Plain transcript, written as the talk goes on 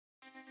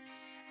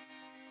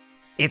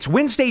It's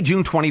Wednesday,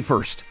 June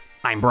 21st.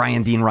 I'm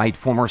Brian Dean Wright,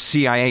 former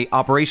CIA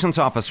operations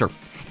officer,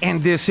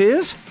 and this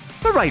is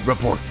the Wright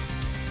Report.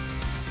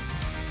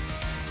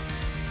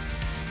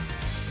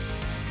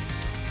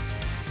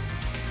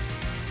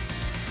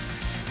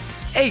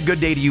 A good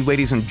day to you,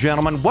 ladies and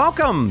gentlemen.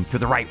 Welcome to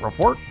the Wright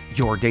Report,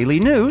 your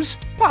daily news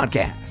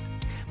podcast.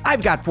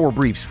 I've got 4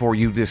 briefs for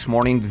you this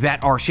morning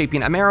that are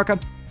shaping America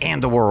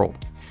and the world.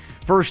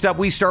 First up,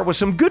 we start with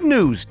some good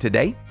news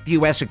today. The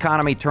U.S.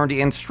 economy turned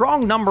in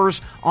strong numbers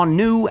on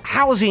new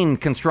housing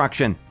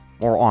construction.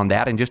 More on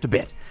that in just a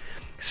bit.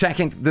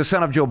 Second, the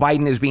son of Joe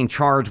Biden is being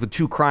charged with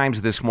 2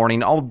 crimes this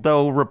morning,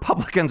 although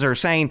Republicans are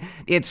saying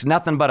it's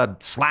nothing but a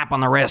slap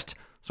on the wrist.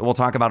 So we'll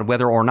talk about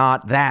whether or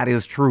not that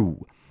is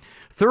true.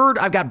 Third,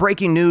 I've got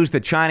breaking news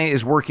that China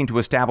is working to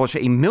establish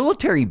a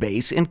military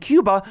base in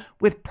Cuba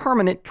with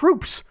permanent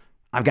troops.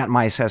 I've got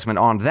my assessment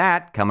on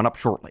that coming up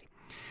shortly.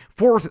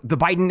 Fourth, the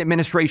Biden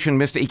administration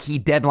missed a key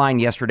deadline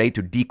yesterday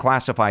to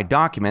declassify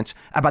documents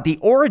about the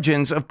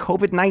origins of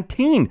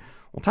COVID-19.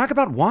 We'll talk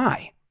about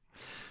why.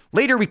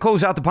 Later, we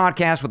close out the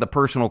podcast with a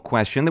personal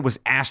question that was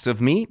asked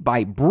of me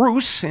by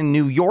Bruce in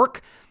New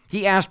York.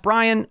 He asked,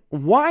 Brian,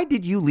 why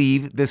did you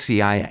leave the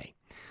CIA?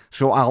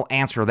 So I'll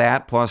answer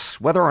that,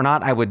 plus whether or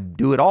not I would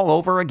do it all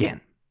over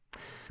again.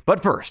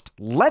 But first,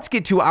 let's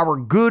get to our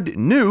good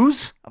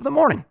news of the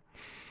morning.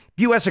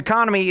 The U.S.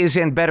 economy is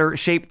in better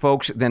shape,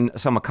 folks, than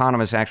some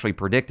economists actually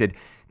predicted.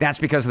 That's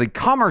because the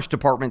Commerce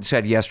Department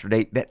said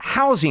yesterday that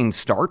housing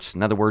starts,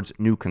 in other words,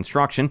 new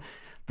construction,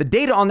 the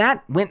data on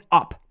that went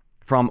up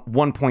from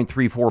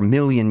 1.34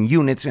 million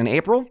units in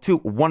April to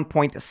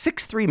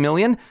 1.63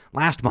 million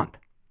last month.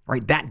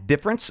 Right, that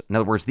difference, in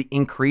other words, the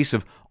increase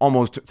of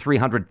almost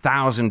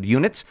 300,000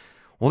 units,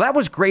 well, that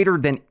was greater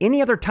than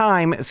any other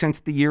time since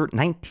the year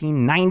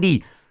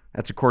 1990.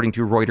 That's according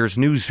to Reuters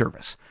news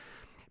service.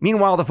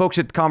 Meanwhile, the folks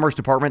at the Commerce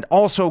Department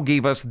also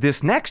gave us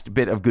this next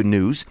bit of good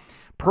news.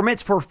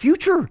 Permits for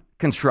future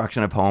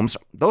construction of homes,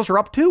 those are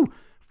up too.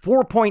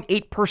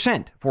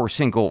 4.8% for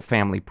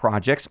single-family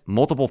projects,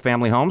 multiple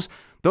family homes.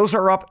 Those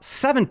are up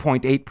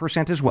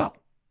 7.8% as well.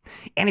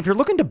 And if you're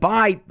looking to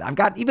buy, I've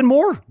got even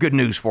more good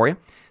news for you.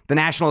 The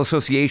National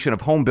Association of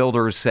Home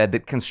Builders said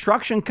that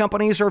construction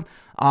companies are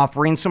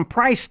offering some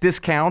price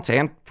discounts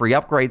and free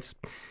upgrades.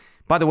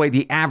 By the way,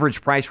 the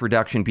average price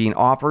reduction being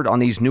offered on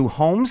these new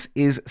homes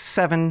is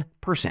 7%.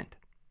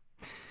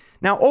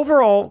 Now,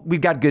 overall, we've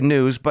got good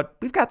news, but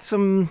we've got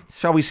some,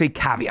 shall we say,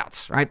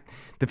 caveats, right?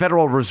 The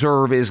Federal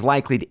Reserve is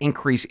likely to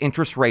increase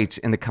interest rates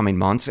in the coming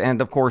months,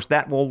 and of course,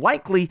 that will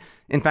likely,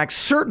 in fact,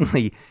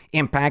 certainly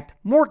impact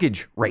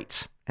mortgage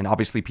rates and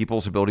obviously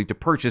people's ability to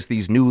purchase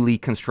these newly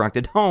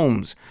constructed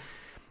homes.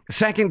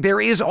 Second,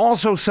 there is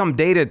also some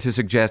data to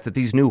suggest that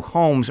these new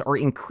homes are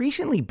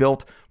increasingly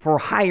built for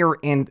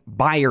higher-end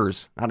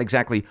buyers, not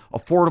exactly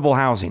affordable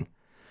housing.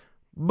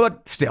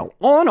 But still,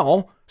 all in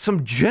all,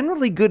 some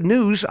generally good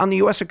news on the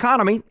U.S.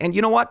 economy, and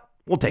you know what?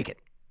 We'll take it.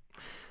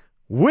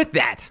 With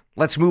that,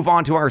 let's move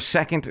on to our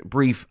second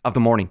brief of the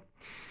morning.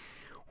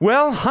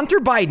 Well, Hunter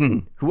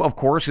Biden, who of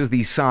course is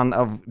the son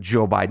of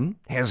Joe Biden,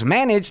 has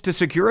managed to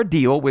secure a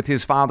deal with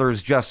his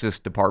father's Justice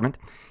Department.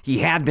 He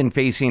had been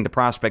facing the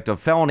prospect of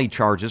felony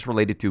charges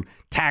related to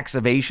tax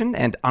evasion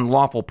and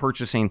unlawful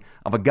purchasing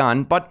of a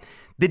gun, but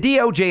the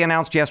DOJ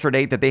announced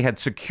yesterday that they had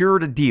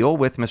secured a deal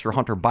with Mr.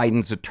 Hunter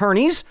Biden's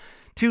attorneys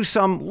to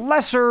some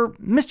lesser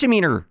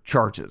misdemeanor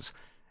charges.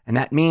 And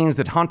that means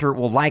that Hunter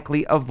will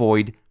likely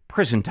avoid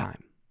prison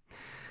time.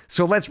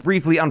 So let's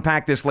briefly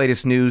unpack this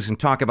latest news and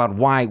talk about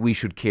why we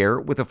should care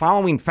with the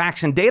following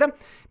facts and data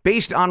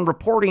based on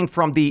reporting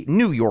from the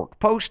New York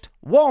Post,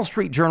 Wall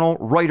Street Journal,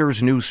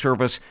 Reuters News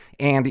Service,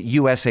 and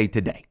USA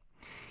Today.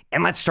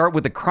 And let's start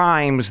with the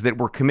crimes that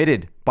were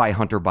committed by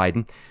Hunter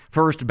Biden.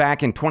 First,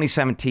 back in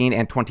 2017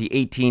 and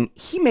 2018,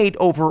 he made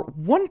over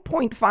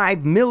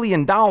 $1.5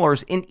 million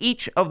in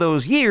each of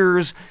those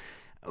years,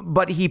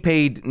 but he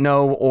paid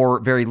no or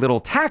very little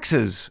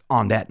taxes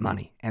on that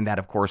money. And that,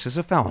 of course, is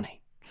a felony.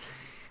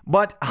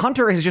 But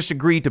Hunter has just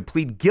agreed to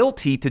plead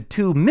guilty to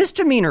 2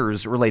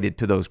 misdemeanors related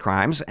to those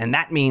crimes, and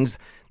that means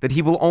that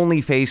he will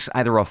only face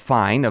either a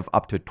fine of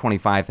up to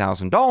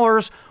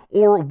 $25,000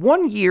 or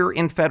 1 year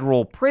in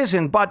federal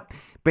prison. But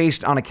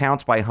based on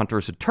accounts by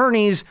Hunter's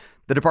attorneys,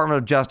 the Department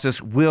of Justice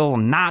will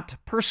not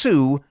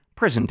pursue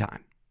prison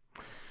time.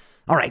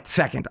 All right,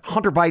 second,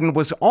 Hunter Biden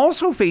was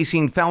also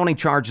facing felony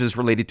charges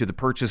related to the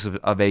purchase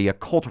of a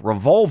Colt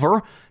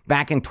revolver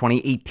back in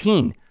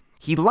 2018.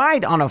 He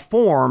lied on a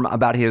form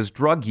about his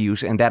drug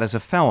use, and that is a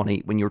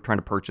felony when you're trying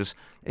to purchase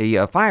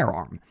a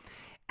firearm.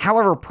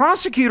 However,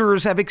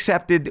 prosecutors have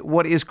accepted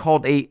what is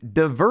called a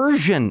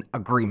diversion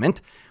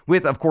agreement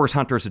with, of course,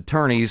 Hunter's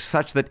attorneys,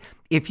 such that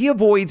if he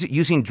avoids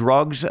using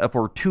drugs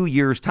for 2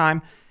 years'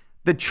 time,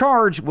 the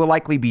charge will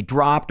likely be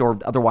dropped or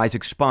otherwise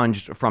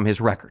expunged from his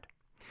record.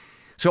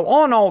 So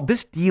all in all,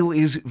 this deal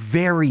is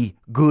very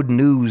good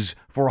news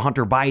for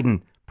Hunter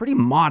Biden. Pretty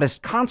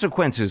modest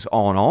consequences,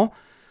 all in all.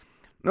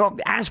 Well,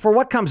 as for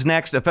what comes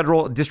next, a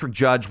federal district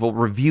judge will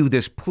review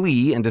this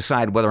plea and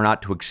decide whether or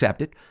not to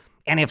accept it.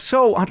 And if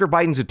so, Hunter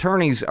Biden's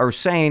attorneys are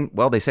saying,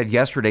 well, they said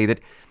yesterday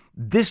that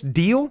this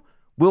deal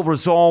will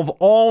resolve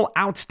all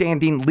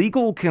outstanding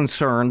legal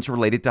concerns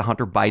related to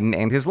Hunter Biden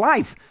and his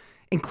life,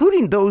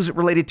 including those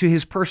related to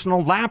his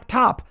personal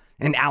laptop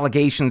and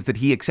allegations that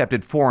he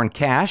accepted foreign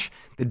cash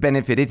that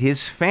benefited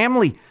his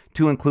family,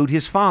 to include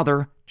his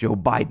father, Joe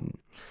Biden.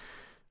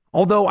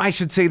 Although I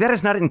should say that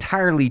is not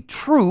entirely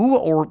true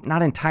or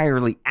not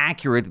entirely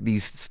accurate,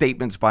 these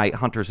statements by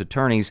Hunter's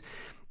attorneys.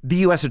 The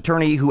U.S.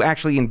 attorney who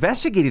actually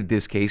investigated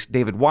this case,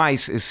 David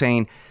Weiss, is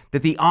saying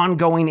that the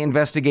ongoing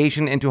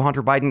investigation into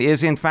Hunter Biden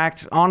is in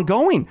fact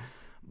ongoing,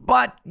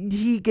 but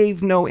he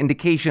gave no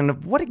indication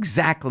of what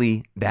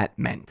exactly that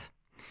meant.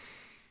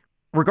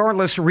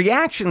 Regardless,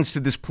 reactions to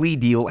this plea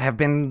deal have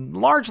been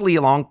largely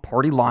along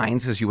party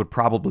lines, as you would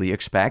probably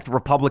expect.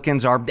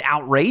 Republicans are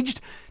outraged.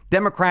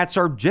 Democrats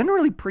are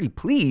generally pretty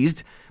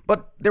pleased.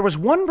 But there was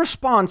one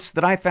response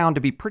that I found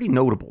to be pretty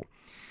notable.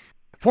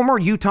 Former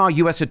Utah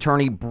U.S.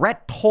 Attorney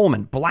Brett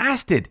Tolman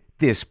blasted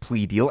this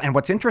plea deal. And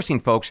what's interesting,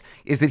 folks,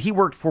 is that he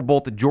worked for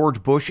both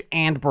George Bush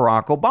and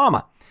Barack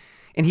Obama.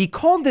 And he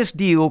called this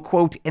deal,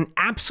 quote, an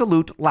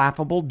absolute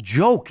laughable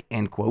joke,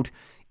 end quote,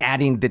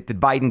 adding that the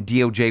Biden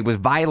DOJ was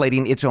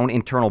violating its own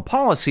internal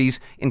policies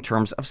in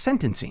terms of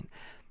sentencing.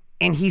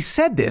 And he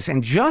said this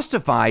and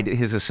justified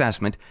his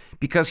assessment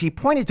because he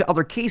pointed to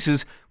other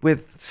cases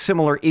with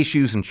similar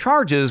issues and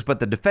charges,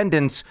 but the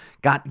defendants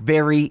got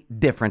very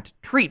different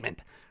treatment.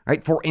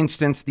 Right? For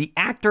instance, the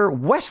actor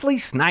Wesley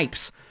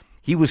Snipes,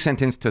 he was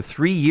sentenced to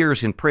 3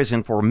 years in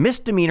prison for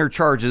misdemeanor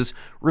charges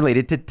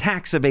related to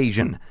tax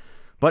evasion.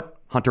 But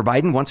Hunter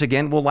Biden, once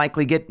again, will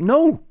likely get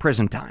no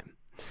prison time.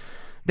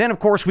 Then, of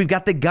course, we've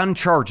got the gun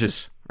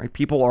charges. Right?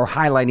 People are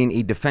highlighting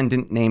a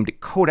defendant named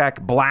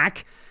Kodak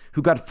Black,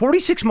 who got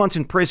 46 months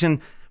in prison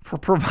for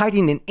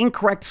providing an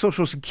incorrect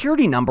Social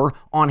Security number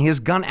on his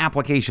gun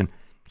application.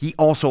 He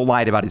also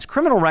lied about his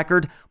criminal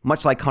record,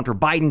 much like Hunter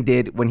Biden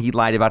did when he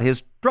lied about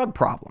his drug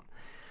problem.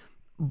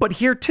 But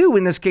here, too,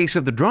 in this case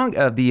of the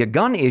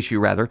gun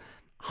issue,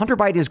 Hunter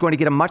Biden is going to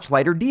get a much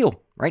lighter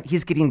deal, right?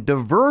 He's getting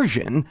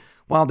diversion,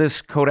 while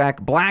this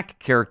Kodak Black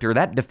character,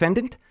 that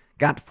defendant,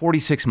 got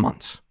 46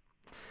 months.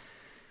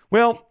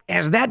 Well,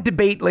 as that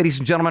debate, ladies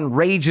and gentlemen,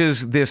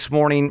 rages this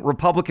morning,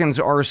 Republicans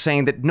are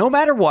saying that no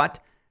matter what,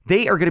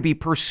 they are going to be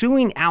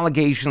pursuing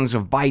allegations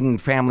of Biden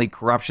family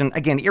corruption,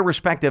 again,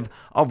 irrespective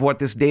of what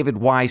this David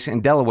Weiss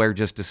in Delaware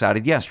just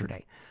decided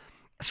yesterday.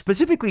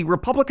 Specifically,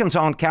 Republicans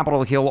on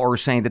Capitol Hill are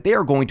saying that they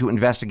are going to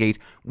investigate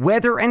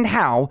whether and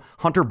how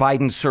Hunter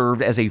Biden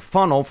served as a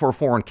funnel for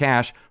foreign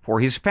cash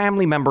for his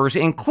family members,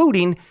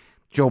 including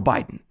Joe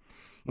Biden.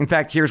 In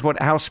fact, here's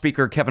what House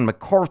Speaker Kevin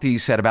McCarthy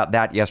said about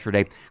that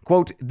yesterday.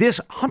 Quote, this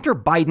Hunter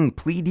Biden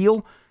plea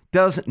deal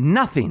does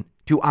nothing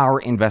to our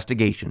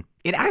investigation.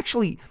 It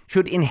actually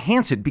should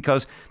enhance it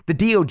because the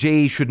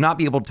DOJ should not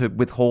be able to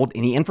withhold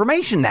any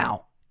information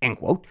now, end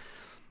quote.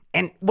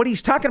 And what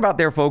he's talking about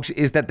there, folks,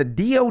 is that the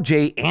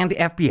DOJ and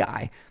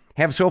FBI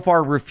have so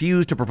far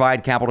refused to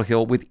provide Capitol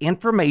Hill with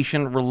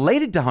information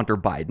related to Hunter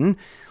Biden,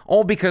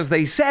 all because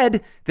they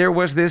said there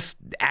was this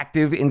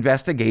active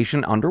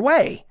investigation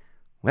underway.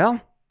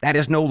 Well, that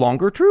is no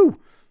longer true,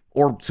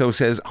 or so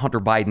says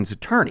Hunter Biden's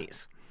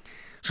attorneys.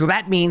 So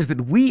that means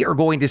that we are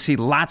going to see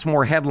lots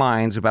more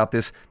headlines about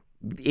this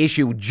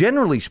issue,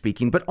 generally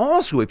speaking, but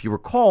also, if you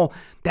recall,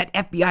 that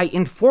FBI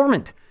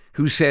informant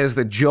who says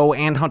that Joe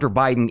and Hunter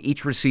Biden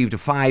each received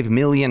 $5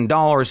 million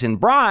in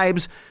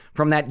bribes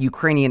from that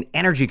Ukrainian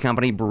energy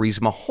company,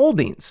 Burisma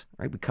Holdings.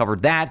 Right? We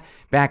covered that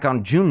back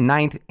on June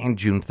 9th and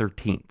June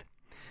 13th.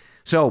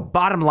 So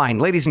bottom line,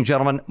 ladies and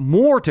gentlemen,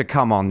 more to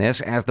come on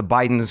this as the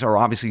Bidens are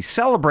obviously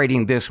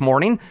celebrating this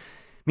morning.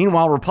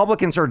 Meanwhile,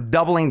 Republicans are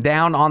doubling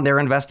down on their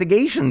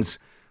investigations,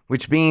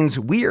 which means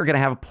we are going to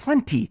have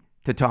plenty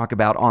to talk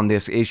about on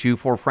this issue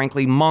for,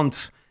 frankly,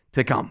 months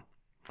to come.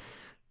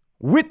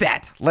 With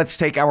that, let's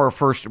take our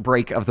first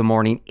break of the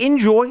morning.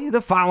 Enjoy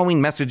the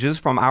following messages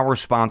from our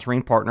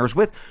sponsoring partners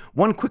with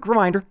one quick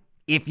reminder.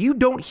 If you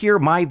don't hear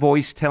my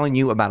voice telling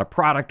you about a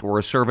product or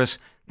a service,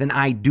 then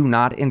I do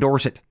not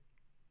endorse it.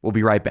 We'll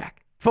be right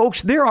back.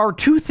 Folks, there are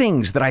two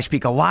things that I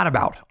speak a lot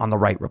about on the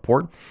Wright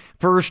Report.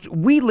 First,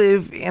 we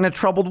live in a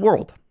troubled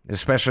world,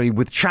 especially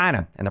with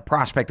China and the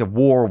prospect of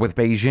war with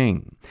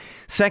Beijing.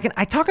 Second,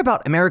 I talk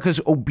about America's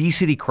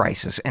obesity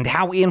crisis and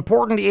how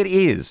important it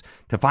is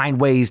to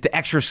find ways to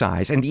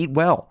exercise and eat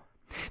well.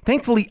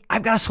 Thankfully,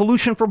 I've got a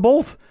solution for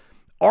both.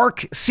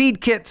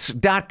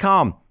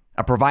 ArcSeedKits.com,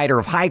 a provider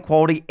of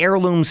high-quality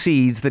heirloom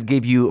seeds that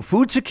give you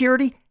food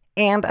security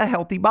and a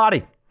healthy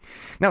body.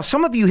 Now,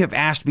 some of you have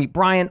asked me,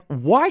 Brian,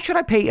 why should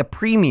I pay a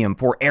premium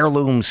for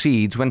heirloom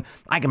seeds when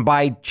I can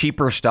buy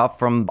cheaper stuff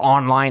from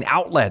online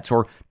outlets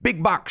or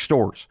big box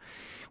stores?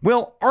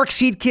 Well, Arc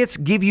Seed Kits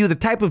give you the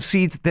type of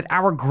seeds that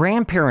our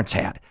grandparents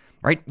had,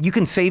 right? You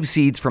can save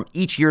seeds from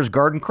each year's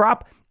garden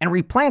crop and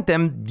replant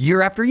them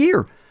year after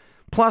year.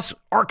 Plus,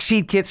 Arc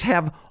Seed Kits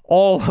have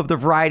all of the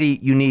variety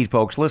you need,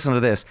 folks. Listen to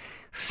this.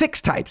 6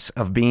 types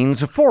of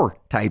beans, 4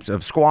 types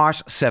of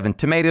squash, 7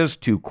 tomatoes,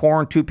 2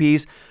 corn, 2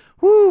 peas.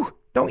 Woo!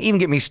 Don't even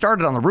get me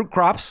started on the root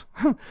crops,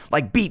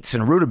 like beets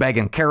and rutabaga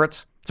and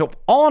carrots. So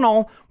all in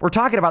all, we're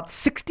talking about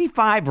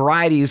 65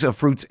 varieties of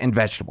fruits and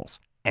vegetables.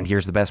 And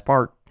here's the best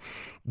part.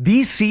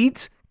 These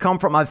seeds come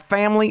from a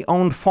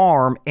family-owned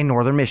farm in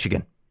northern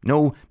Michigan.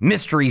 No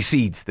mystery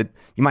seeds that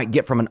you might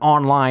get from an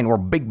online or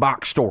big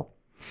box store.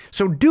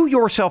 So do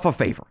yourself a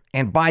favor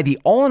and buy the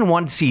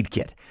all-in-one seed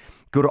kit.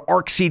 Go to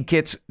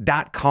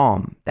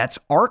arcseedkits.com. That's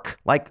ARC,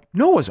 like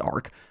Noah's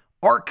Ark,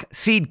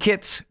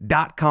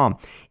 arcseedkits.com.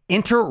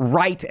 Enter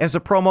Wright as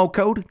a promo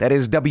code, that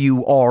is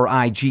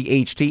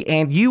WRIGHT,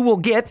 and you will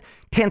get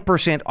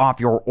 10% off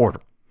your order.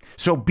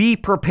 So be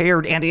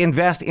prepared and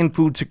invest in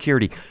food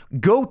security.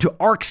 Go to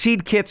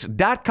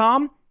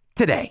arcseedkits.com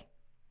today.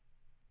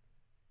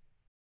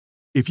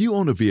 If you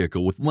own a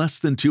vehicle with less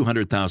than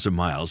 200,000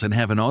 miles and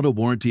have an auto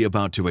warranty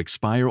about to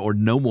expire or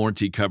no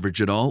warranty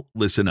coverage at all,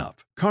 listen up.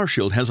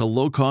 CarShield has a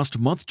low-cost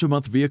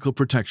month-to-month vehicle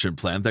protection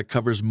plan that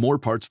covers more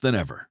parts than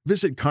ever.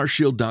 Visit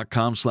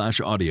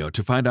carshield.com/audio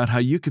to find out how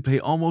you could pay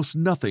almost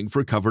nothing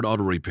for covered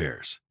auto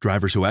repairs.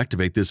 Drivers who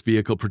activate this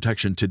vehicle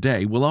protection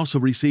today will also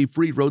receive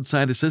free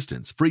roadside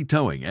assistance, free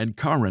towing, and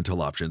car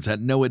rental options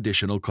at no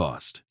additional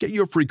cost. Get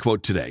your free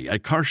quote today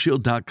at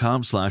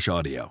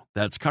carshield.com/audio.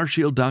 That's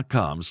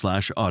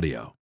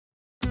carshield.com/audio.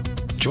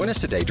 Join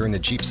us today during the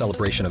Jeep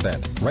Celebration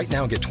event. Right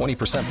now, get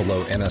 20%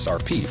 below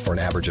MSRP for an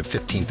average of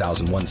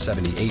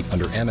 $15,178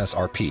 under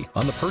MSRP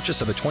on the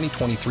purchase of a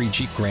 2023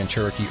 Jeep Grand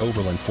Cherokee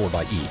Overland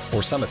 4xE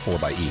or Summit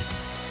 4xE.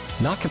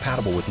 Not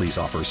compatible with lease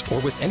offers or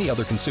with any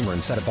other consumer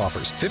incentive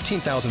offers.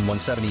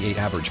 $15,178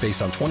 average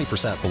based on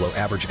 20% below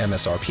average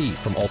MSRP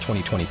from all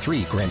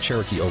 2023 Grand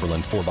Cherokee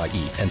Overland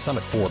 4xE and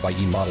Summit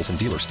 4xE models in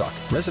dealer stock.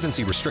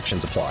 Residency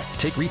restrictions apply.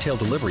 Take retail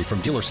delivery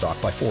from dealer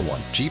stock by 4/1.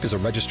 Jeep is a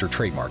registered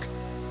trademark.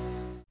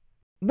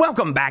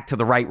 Welcome back to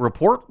the Wright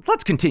Report.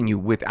 Let's continue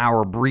with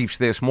our briefs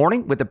this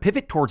morning with a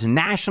pivot towards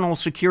national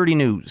security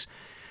news.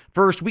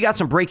 First, we got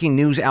some breaking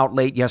news out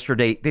late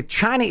yesterday that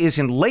China is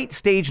in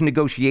late-stage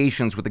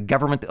negotiations with the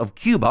government of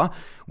Cuba,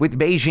 with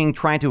Beijing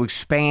trying to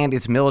expand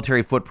its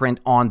military footprint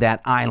on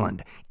that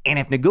island. And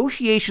if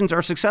negotiations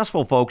are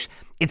successful, folks,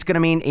 it's going to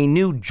mean a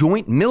new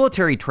joint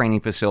military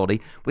training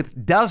facility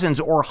with dozens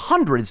or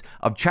hundreds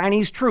of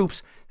Chinese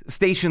troops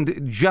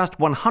stationed just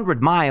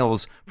 100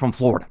 miles from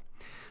Florida.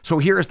 So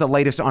here is the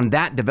latest on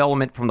that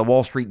development from the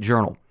Wall Street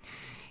Journal.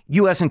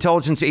 U.S.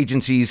 intelligence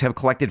agencies have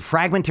collected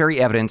fragmentary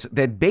evidence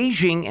that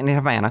Beijing and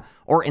Havana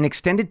are in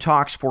extended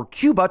talks for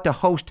Cuba to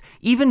host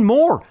even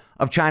more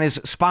of China's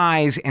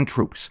spies and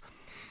troops.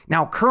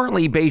 Now,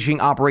 currently,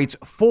 Beijing operates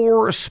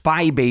 4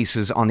 spy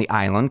bases on the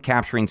island,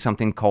 capturing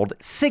something called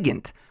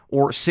SIGINT,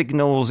 or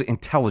Signals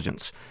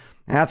Intelligence.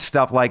 And that's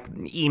stuff like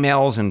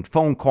emails and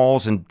phone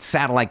calls and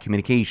satellite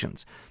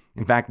communications.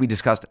 In fact, we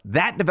discussed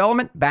that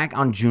development back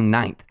on June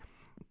 9th.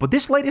 But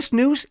this latest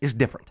news is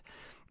different.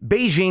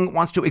 Beijing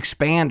wants to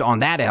expand on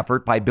that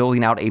effort by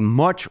building out a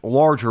much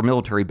larger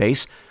military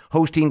base,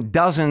 hosting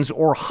dozens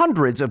or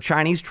hundreds of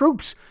Chinese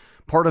troops,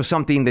 part of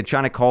something that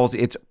China calls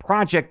its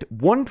Project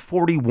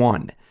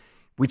 141,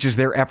 which is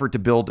their effort to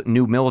build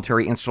new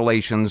military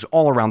installations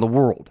all around the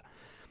world.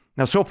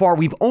 Now, so far,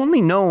 we've only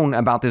known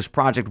about this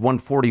Project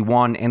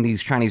 141 and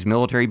these Chinese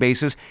military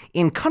bases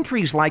in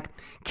countries like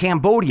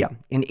Cambodia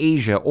in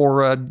Asia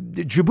or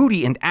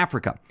Djibouti in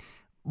Africa.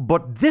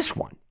 But this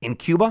one in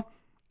Cuba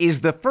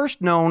is the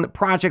first known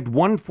Project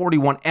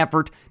 141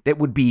 effort that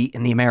would be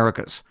in the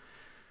Americas.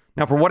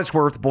 Now, for what it's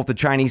worth, both the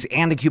Chinese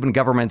and the Cuban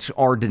governments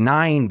are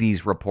denying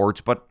these reports,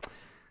 but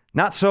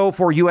not so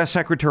for U.S.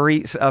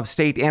 Secretary of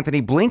State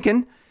Anthony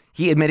Blinken.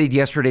 He admitted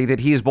yesterday that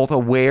he is both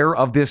aware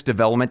of this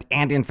development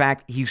and, in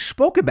fact, he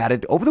spoke about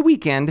it over the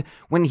weekend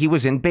when he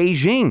was in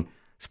Beijing,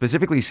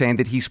 specifically saying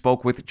that he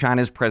spoke with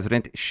China's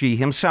President Xi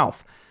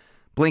himself.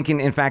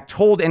 Blinken, in fact,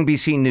 told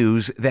NBC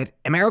News that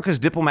America's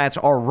diplomats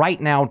are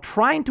right now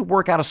trying to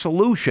work out a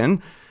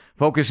solution,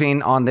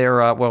 focusing on their,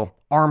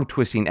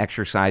 arm-twisting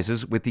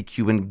exercises with the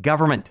Cuban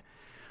government.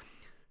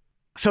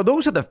 So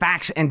those are the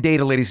facts and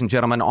data, ladies and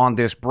gentlemen, on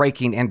this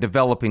breaking and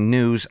developing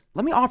news.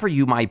 Let me offer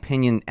you my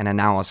opinion and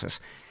analysis.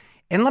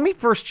 And let me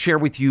first share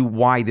with you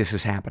why this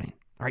is happening.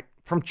 All right.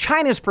 From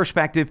China's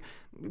perspective,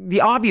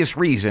 the obvious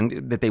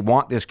reason that they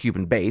want this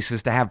Cuban base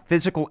is to have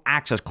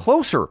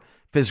closer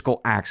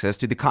physical access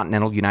to the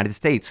continental United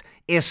States,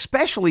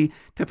 especially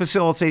to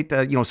facilitate,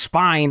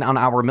 spying on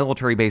our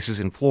military bases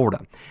in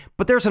Florida.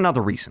 But there's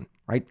another reason,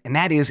 right? And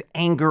that is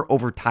anger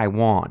over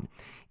Taiwan.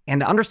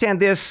 And to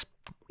understand this,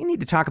 we need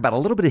to talk about a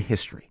little bit of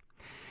history.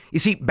 You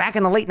see, back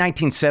in the late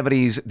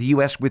 1970s, the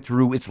U.S.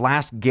 withdrew its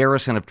last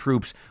garrison of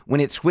troops when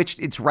it switched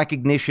its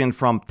recognition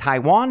from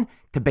Taiwan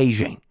to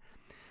Beijing.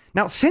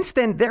 Now, since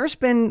then, there's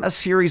been a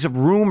series of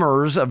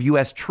rumors of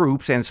U.S.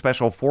 troops and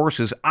special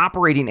forces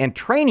operating and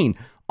training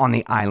on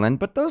the island,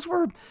 but those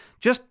were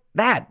just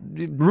that,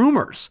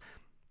 rumors.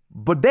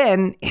 But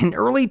then, in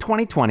early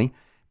 2020,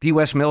 the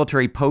U.S.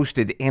 military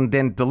posted and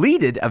then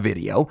deleted a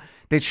video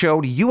that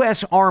showed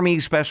U.S. Army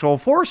Special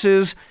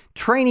Forces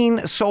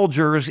training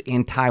soldiers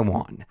in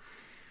Taiwan.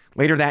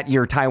 Later that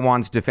year,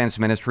 Taiwan's defense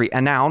ministry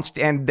announced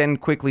and then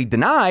quickly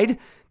denied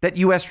that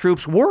U.S.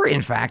 troops were,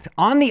 in fact,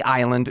 on the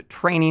island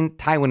training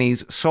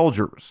Taiwanese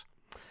soldiers.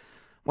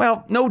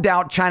 Well, no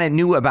doubt China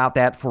knew about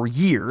that for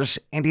years,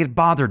 and it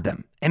bothered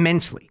them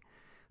immensely.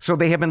 So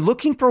they have been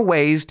looking for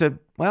ways to,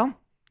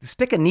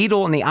 stick a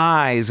needle in the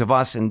eyes of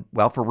us and,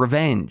 for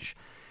revenge.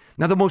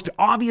 Now, the most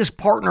obvious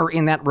partner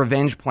in that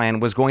revenge plan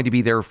was going to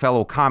be their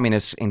fellow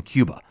communists in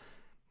Cuba,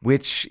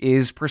 which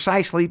is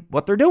precisely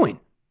what they're doing.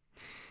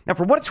 Now,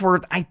 for what it's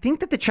worth, I think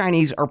that the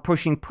Chinese are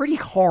pushing pretty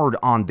hard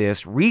on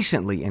this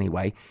recently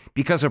anyway,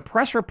 because of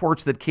press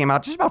reports that came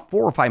out just about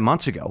 4 or 5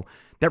 months ago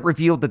that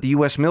revealed that the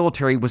U.S.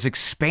 military was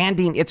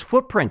expanding its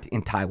footprint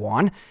in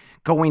Taiwan,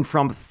 going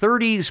from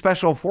 30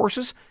 special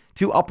forces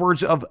to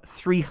upwards of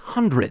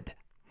 300.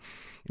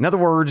 In other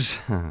words,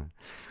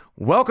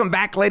 welcome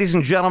back, ladies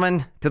and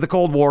gentlemen, to the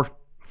Cold War.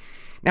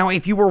 Now,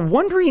 if you were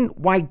wondering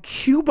why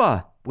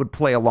Cuba would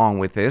play along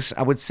with this,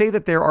 I would say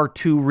that there are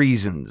 2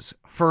 reasons.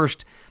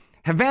 First,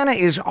 Havana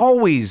is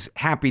always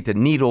happy to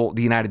needle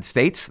the United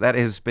States. That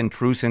has been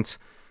true since,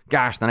 the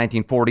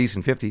 1940s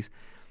and 50s.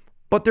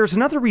 But there's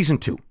another reason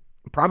too,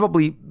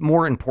 probably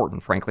more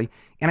important, frankly,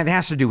 and it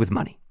has to do with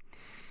money.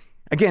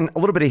 Again, a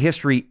little bit of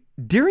history.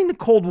 During the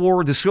Cold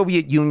War, the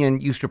Soviet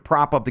Union used to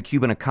prop up the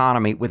Cuban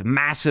economy with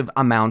massive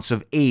amounts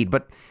of aid.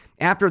 But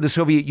after the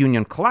Soviet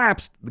Union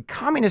collapsed, the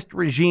communist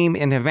regime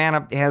in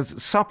Havana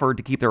has suffered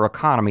to keep their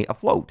economy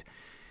afloat.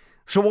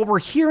 So what we're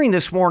hearing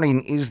this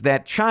morning is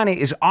that China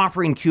is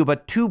offering Cuba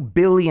 $2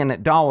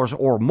 billion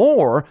or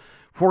more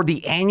for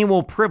the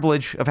annual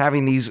privilege of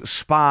having these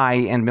spy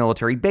and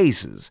military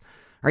bases,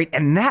 right?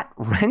 And that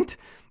rent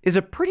is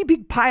a pretty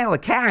big pile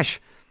of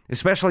cash,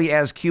 especially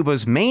as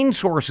Cuba's main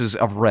sources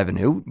of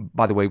revenue,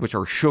 by the way, which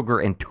are sugar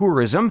and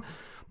tourism,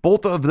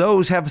 both of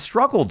those have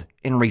struggled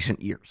in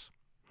recent years.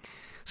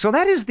 So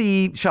that is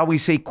the, shall we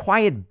say,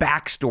 quiet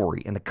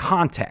backstory and the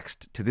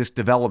context to this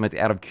development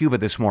out of Cuba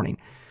this morning.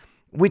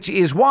 Which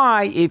is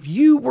why, if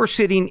you were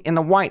sitting in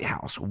the White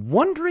House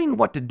wondering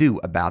what to do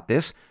about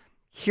this,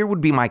 here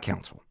would be my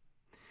counsel.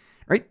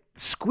 Right?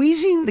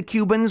 Squeezing the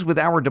Cubans with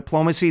our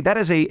diplomacy, that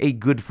is a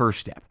good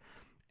first step.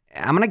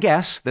 I'm going to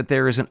guess that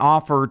there is an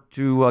offer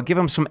to give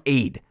them some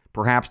aid,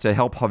 perhaps to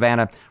help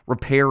Havana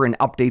repair and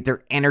update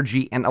their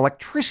energy and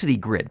electricity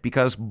grid,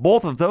 because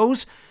both of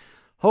those,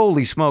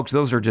 holy smokes,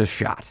 those are just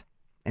shot.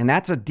 And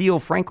that's a deal,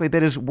 frankly,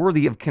 that is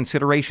worthy of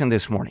consideration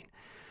this morning.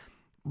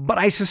 But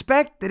I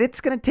suspect that it's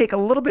going to take a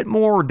little bit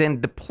more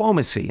than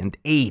diplomacy and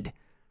aid.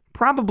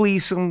 Probably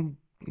some,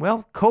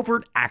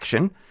 covert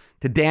action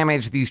to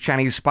damage these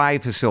Chinese spy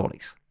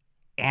facilities.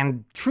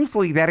 And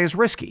truthfully, that is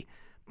risky.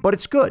 But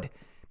it's good,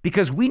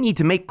 because we need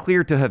to make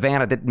clear to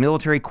Havana that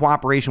military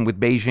cooperation with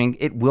Beijing,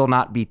 it will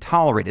not be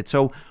tolerated.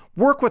 So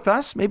work with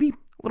us, maybe a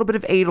little bit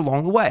of aid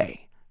along the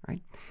way,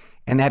 right?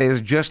 And that is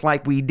just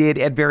like we did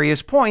at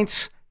various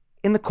points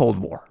in the Cold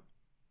War.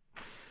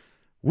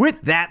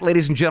 With that,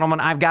 ladies and gentlemen,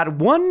 I've got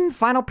one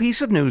final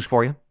piece of news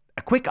for you.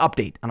 A quick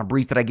update on a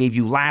brief that I gave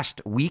you last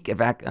week,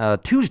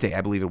 Tuesday, I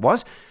believe it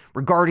was,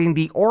 regarding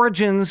the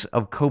origins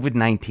of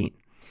COVID-19.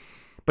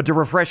 But to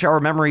refresh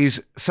our memories,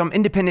 some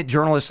independent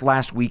journalists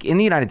last week in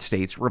the United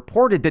States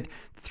reported that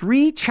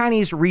 3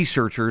 Chinese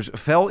researchers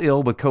fell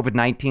ill with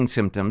COVID-19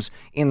 symptoms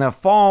in the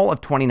fall of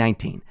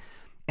 2019.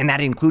 And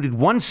that included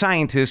one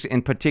scientist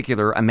in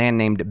particular, a man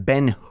named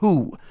Ben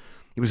Hu.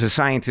 He was a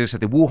scientist at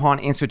the Wuhan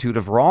Institute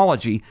of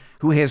Virology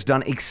who has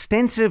done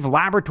extensive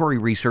laboratory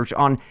research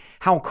on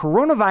how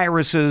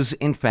coronaviruses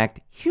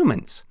infect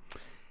humans.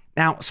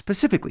 Now,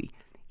 specifically,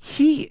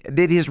 he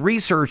did his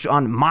research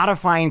on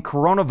modifying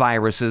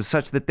coronaviruses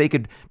such that they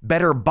could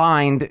better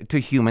bind to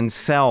human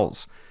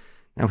cells.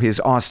 Now, his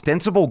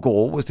ostensible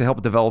goal was to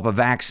help develop a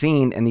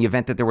vaccine in the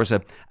event that there was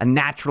a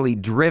naturally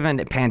driven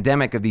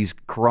pandemic of these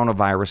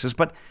coronaviruses.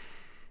 But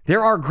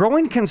there are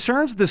growing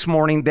concerns this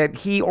morning that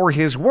he or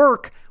his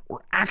work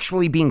were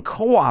actually being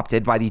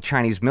co-opted by the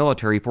Chinese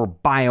military for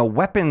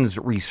bioweapons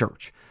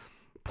research.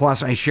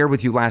 Plus, I shared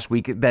with you last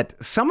week that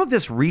some of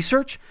this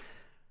research,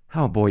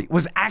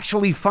 was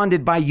actually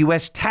funded by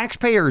U.S.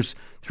 taxpayers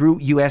through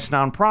U.S.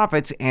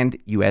 nonprofits and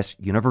U.S.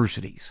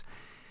 universities.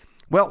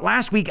 Well,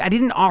 last week, I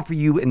didn't offer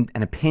you an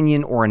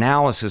opinion or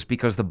analysis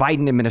because the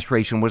Biden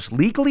administration was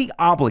legally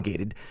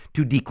obligated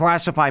to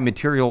declassify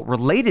material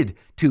related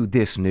to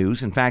this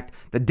news. In fact,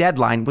 the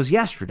deadline was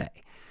yesterday.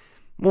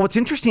 Well, what's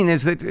interesting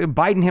is that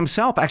Biden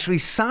himself actually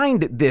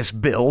signed this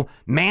bill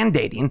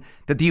mandating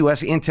that the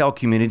U.S. intel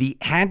community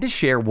had to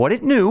share what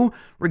it knew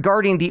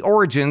regarding the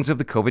origins of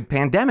the COVID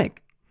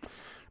pandemic.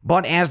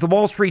 But as the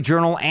Wall Street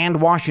Journal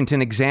and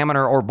Washington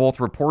Examiner are both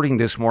reporting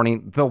this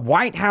morning, the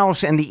White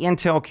House and the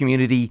intel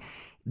community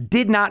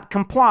did not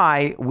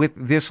comply with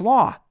this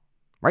law,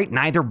 right?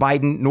 Neither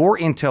Biden nor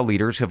intel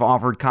leaders have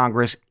offered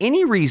Congress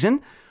any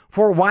reason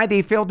for why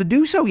they failed to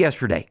do so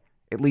yesterday,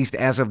 at least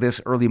as of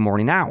this early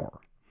morning hour.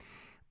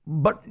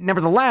 But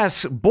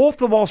nevertheless, both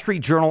the Wall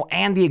Street Journal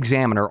and the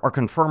Examiner are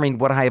confirming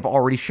what I have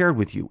already shared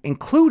with you,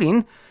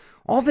 including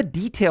all the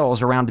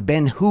details around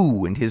Ben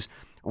Hu and his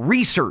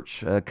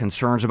research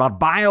concerns about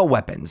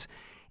bioweapons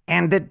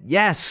And that,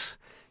 yes,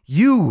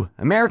 you,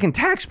 American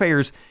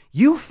taxpayers,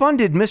 you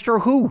funded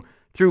Mr. Who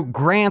through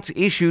grants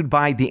issued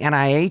by the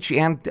NIH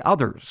and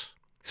others.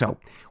 So,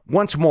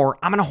 once more,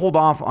 I'm going to hold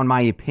off on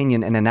my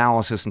opinion and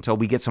analysis until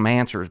we get some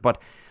answers,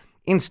 but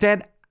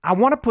instead, I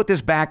want to put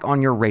this back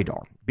on your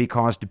radar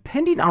because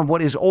depending on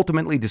what is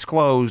ultimately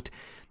disclosed,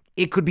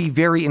 it could be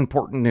very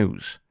important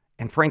news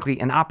and frankly,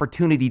 an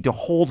opportunity to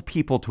hold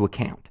people to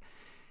account.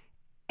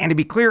 And to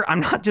be clear, I'm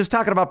not just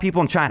talking about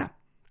people in China.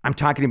 I'm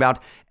talking about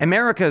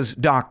America's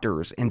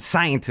doctors and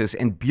scientists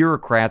and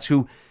bureaucrats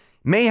who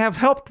may have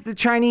helped the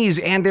Chinese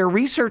and their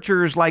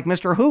researchers like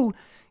Mr. Hu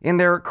in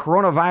their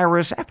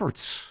coronavirus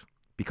efforts.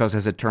 Because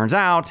as it turns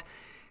out,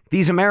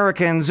 these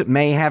Americans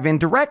may have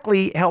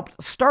indirectly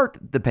helped start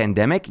the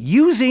pandemic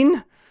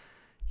using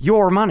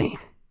your money.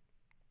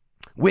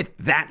 With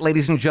that,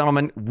 ladies and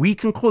gentlemen, we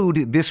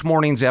conclude this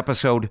morning's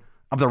episode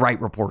of the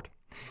Wright Report.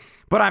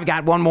 But I've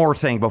got one more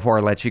thing before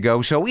I let you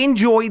go, so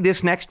enjoy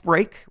this next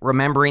break,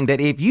 remembering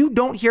that if you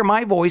don't hear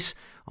my voice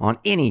on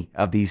any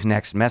of these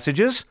next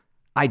messages,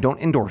 I don't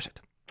endorse it.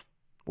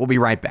 We'll be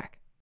right back.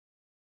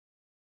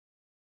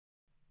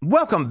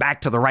 Welcome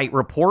back to the Wright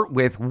Report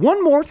with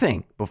one more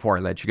thing before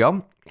I let you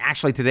go.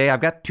 Actually, today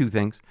I've got two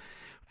things.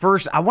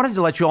 First, I wanted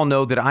to let you all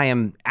know that I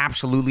am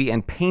absolutely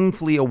and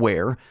painfully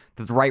aware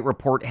that the Wright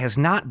Report has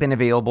not been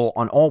available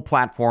on all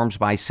platforms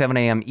by 7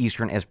 a.m.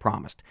 Eastern as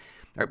promised.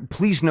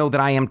 Please know that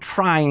I am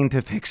trying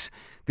to fix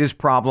this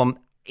problem.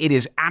 It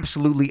is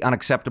absolutely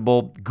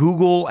unacceptable.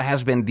 Google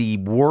has been the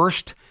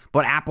worst,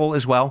 but Apple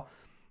as well.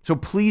 So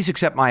please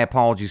accept my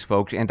apologies,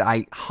 folks, and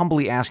I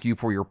humbly ask you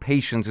for your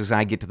patience as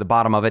I get to the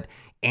bottom of it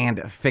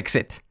and fix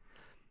it.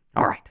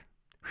 All right.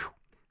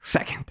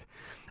 Second,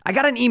 I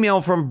got an email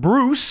from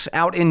Bruce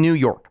out in New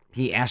York.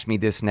 He asked me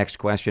this next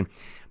question.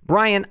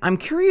 Brian, I'm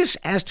curious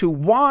as to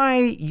why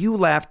you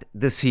left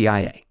the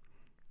CIA.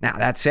 Now,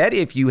 that said,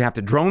 if you have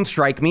to drone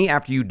strike me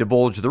after you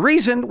divulge the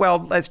reason,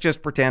 well, let's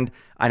just pretend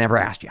I never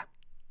asked you.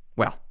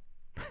 Well,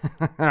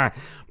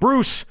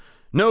 Bruce,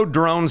 no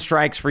drone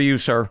strikes for you,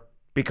 sir,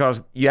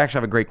 because you actually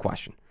have a great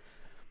question.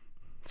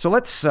 So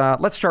let's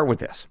start with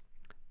this.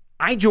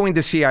 I joined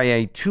the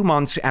CIA 2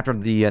 months after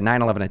the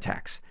 9/11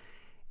 attacks,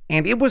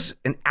 and it was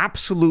an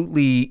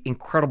absolutely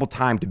incredible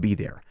time to be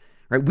there.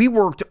 Right? We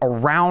worked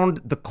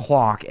around the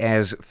clock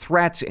as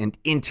threats and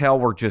intel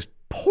were just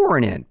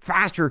pouring in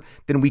faster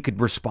than we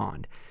could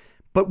respond.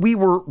 But we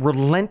were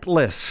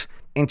relentless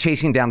in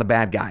chasing down the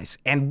bad guys,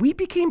 and we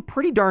became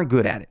pretty darn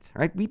good at it.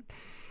 Right? We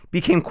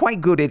became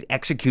quite good at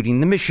executing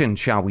the mission,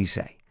 shall we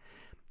say.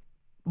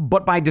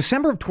 But by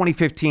December of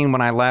 2015,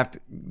 when I left,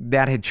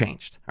 that had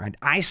changed. All right?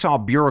 I saw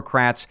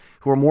bureaucrats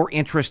who were more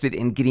interested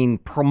in getting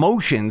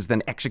promotions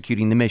than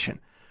executing the mission.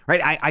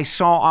 Right? I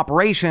saw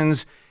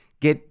operations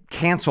get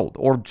canceled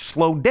or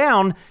slowed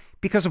down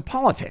because of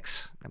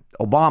politics.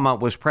 Obama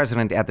was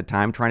president at the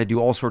time, trying to do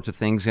all sorts of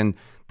things in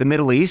the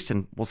Middle East,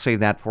 and we'll save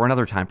that for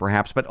another time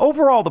perhaps. But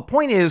overall, the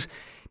point is,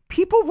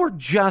 people were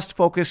just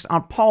focused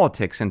on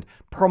politics and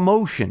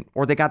promotion,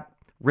 or they got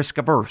risk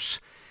averse.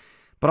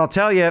 But I'll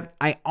tell you,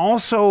 I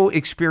also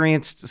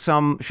experienced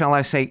some, shall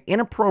I say,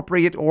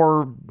 inappropriate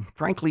or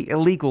frankly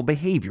illegal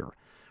behavior,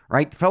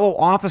 right? Fellow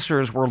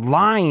officers were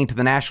lying to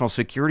the National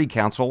Security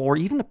Council or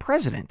even the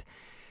president.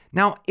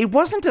 Now, it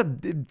wasn't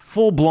a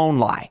full-blown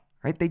lie,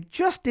 right? They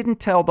just didn't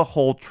tell the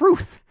whole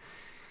truth.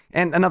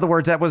 And in other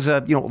words, that was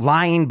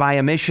lying by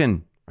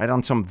omission, right,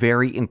 on some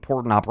very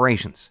important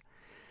operations.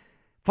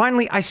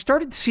 Finally, I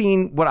started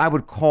seeing what I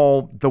would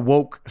call the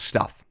woke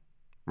stuff,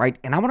 right?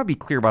 And I want to be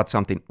clear about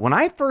something. When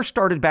I first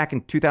started back in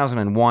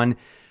 2001,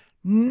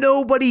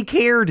 nobody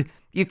cared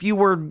if you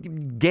were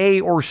gay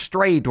or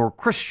straight or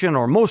Christian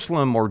or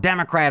Muslim or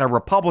Democrat or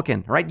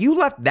Republican, right? You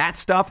left that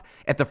stuff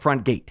at the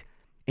front gate.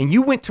 And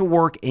you went to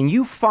work and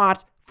you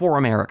fought for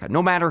America,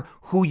 no matter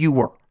who you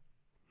were.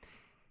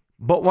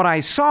 But what I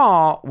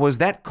saw was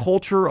that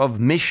culture of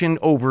mission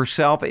over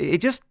self, it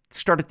just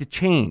started to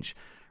change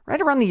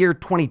right around the year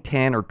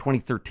 2010 or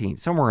 2013,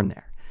 somewhere in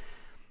there.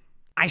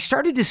 I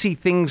started to see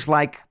things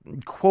like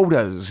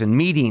quotas and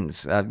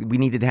meetings. We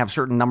needed to have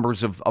certain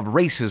numbers of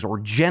races or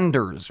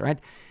genders, right?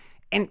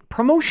 And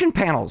promotion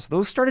panels,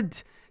 those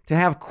started to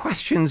have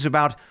questions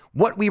about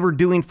what we were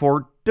doing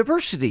for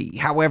diversity,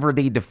 however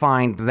they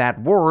defined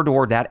that word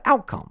or that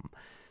outcome.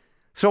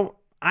 So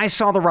I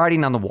saw the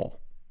writing on the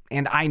wall,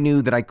 and I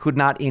knew that I could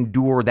not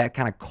endure that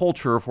kind of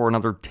culture for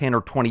another 10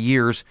 or 20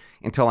 years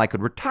until I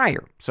could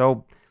retire.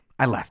 So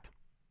I left.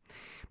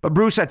 But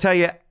Bruce, I tell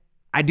you,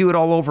 I do it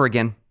all over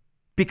again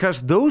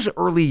because those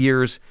early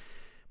years,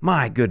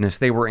 my goodness,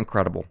 they were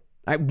incredible.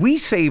 We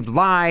saved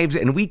lives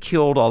and we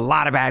killed a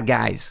lot of bad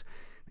guys.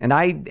 And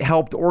I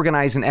helped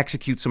organize and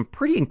execute some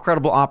pretty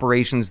incredible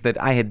operations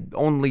that I had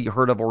only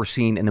heard of or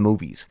seen in the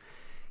movies.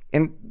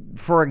 And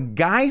for a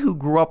guy who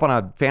grew up on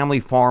a family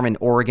farm in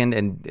Oregon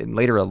and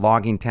later a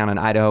logging town in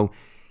Idaho,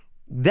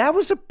 that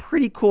was a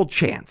pretty cool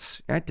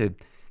chance, right? To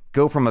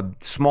go from a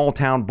small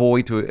town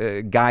boy to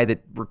a guy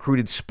that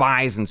recruited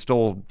spies and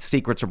stole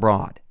secrets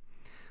abroad.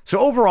 So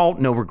overall,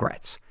 no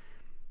regrets.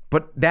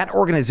 But that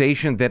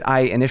organization that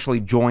I initially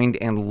joined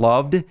and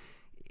loved,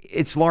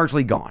 it's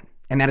largely gone.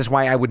 And that is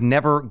why I would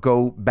never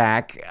go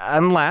back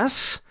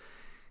unless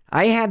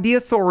I had the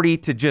authority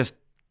to just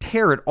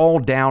tear it all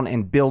down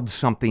and build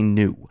something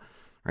new,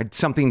 right?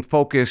 Something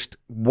focused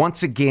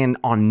once again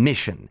on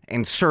mission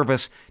and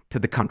service to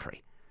the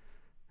country.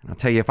 And I'll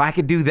tell you, if I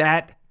could do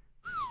that,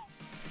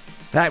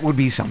 that would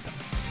be something.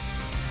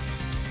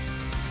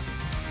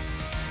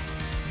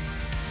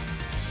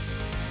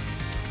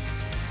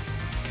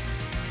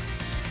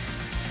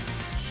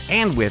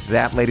 And with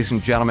that, ladies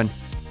and gentlemen,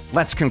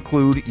 let's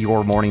conclude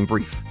your morning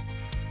brief.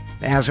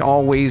 As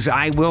always,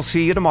 I will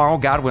see you tomorrow,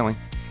 God willing.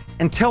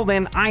 Until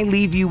then, I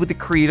leave you with the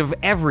creed of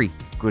every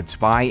good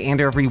spy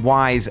and every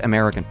wise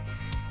American.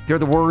 They're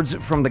the words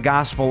from the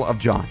Gospel of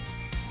John,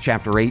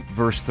 chapter 8,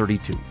 verse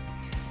 32.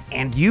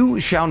 And you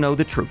shall know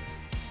the truth,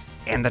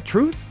 and the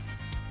truth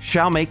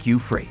shall make you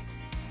free.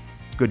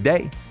 Good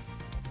day.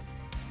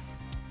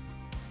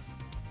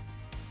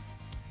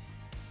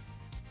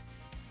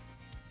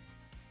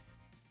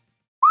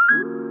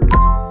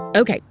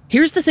 Okay,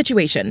 here's the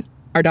situation.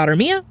 Our daughter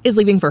Mia is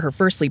leaving for her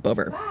first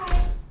sleepover.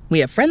 We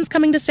have friends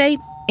coming to stay,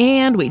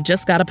 and we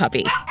just got a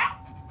puppy.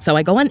 So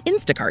I go on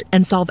Instacart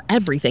and solve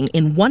everything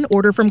in one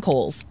order from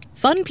Kohl's.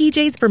 Fun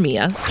PJs for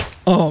Mia.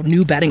 Oh,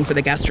 new bedding for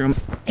the guest room.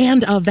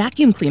 And a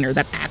vacuum cleaner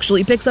that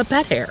actually picks up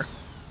pet hair.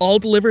 All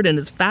delivered in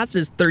as fast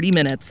as 30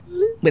 minutes.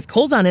 With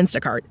Kohl's on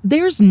Instacart,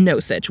 there's no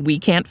such we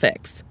can't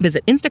fix.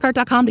 Visit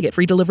instacart.com to get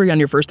free delivery on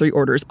your first 3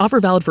 orders. Offer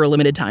valid for a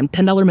limited time.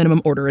 $10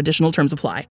 minimum order. Additional terms apply.